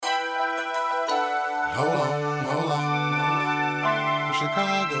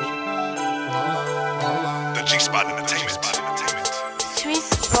Chicago. The G-Spot Entertainment. Sweet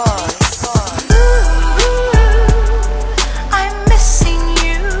boy. I'm missing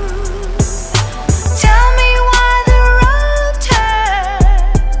you. Tell me why the road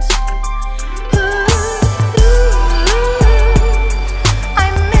turns.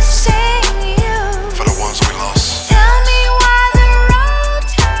 I'm missing you. For the ones we lost. Tell me why the road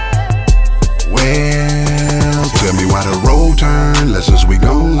turns. Well, tell me why the road turn. Lessons we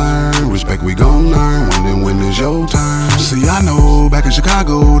gon' learn, respect we gon' learn. When it's your turn. See, I know back in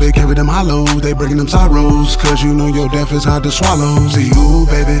Chicago they carry them hollows, they breaking them sorrows, cause you know your death is hard to swallow. See, ooh,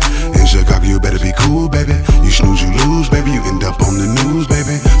 baby, in Chicago you better be cool, baby. You snooze, you lose, baby. You end up on the news,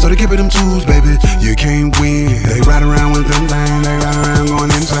 baby. So they give it them tools, baby. You can't win. They ride around with them things, they ride around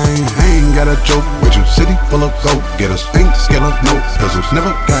going insane. I ain't got a joke with you, city full of gold. Get us, ain't scared of no pistols,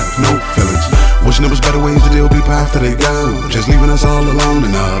 never got no feelings. Wishing there was better ways to deal with people after they go. Just leaving us all alone,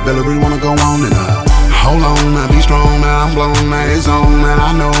 and Bella really wanna go on, and hold on, I be strong, now I'm blown, now it's on, and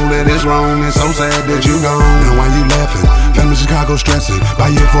I know that it's wrong, it's so sad that you gone. Now why you laughing? Family Chicago stressing, buy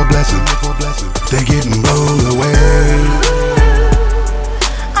you for a blessing, they getting blown away.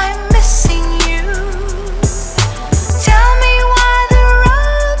 I'm missing you. Tell me why the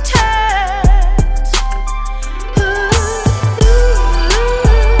road turns.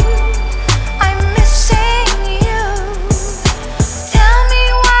 I'm missing you. Tell me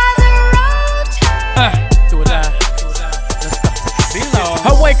why the road turns. Do or die. I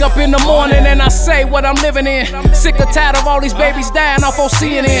wake up in the morning and I say what I'm living in. Sick or tired of all these babies dying off on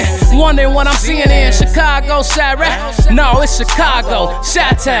CNN. Wondering what I'm seeing in Chicago, Chirac. No, it's Chicago,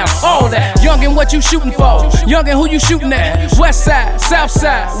 Chi-Town, all that. Youngin', what you shooting for? Youngin', who you shooting at? West side, south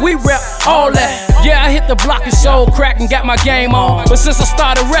side, we rep all that. Yeah, I hit the block and sold crack and got my game on. But since I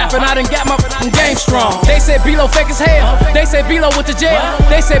started rapping, I done got my game strong. They said Belo fake as hell. They said Belo went to jail.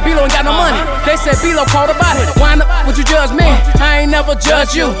 They said Belo ain't got no money. They said Belo called about it. Why not would you judge me? I ain't never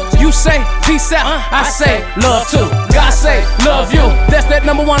judge you. You say peace out, I say love too. God say love you. That's that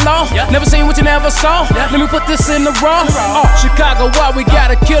 #1 law. Never seen what you never saw. Let me put this in the raw. Oh, Chicago, why we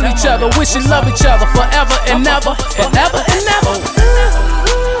gotta kill each other? Wish you love each other forever and never, forever and never.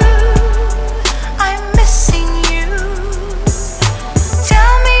 I'm missing you.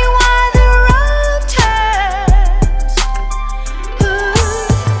 Tell me why the road turns.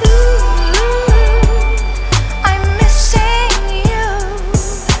 I'm missing you.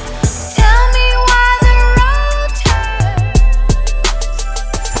 Tell me why the road turns.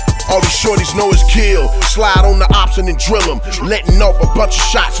 All these shorties know is kill. Slide on the ops and then drill them. Letting off a bunch of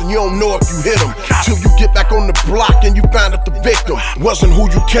shots and you don't know if you hit them. Till you get back on the block and you find out the victim wasn't who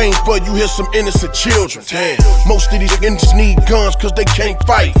you came for, you hear some innocent children. Damn, most of these niggas need guns cause they can't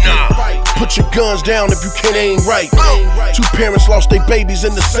fight. Put your guns down if you can't aim right. Two parents lost their babies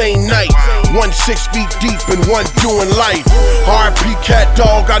in the same night. One 6 feet deep and one doing life. R.I.P. Cat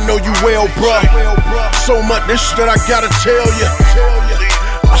Dog, I know you well, bruh. So much this shit I gotta tell you.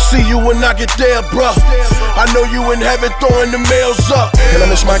 I see you when I get there, bruh. I know you in heaven throwing the mails up. And I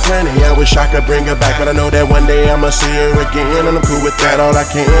miss my granny, I wish I could bring her back, but I know that one day I'ma see her again, and I'm cool with that. All I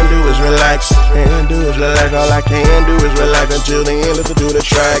can do is relax, All I can do is relax until the end of the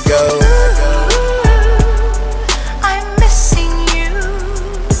track go.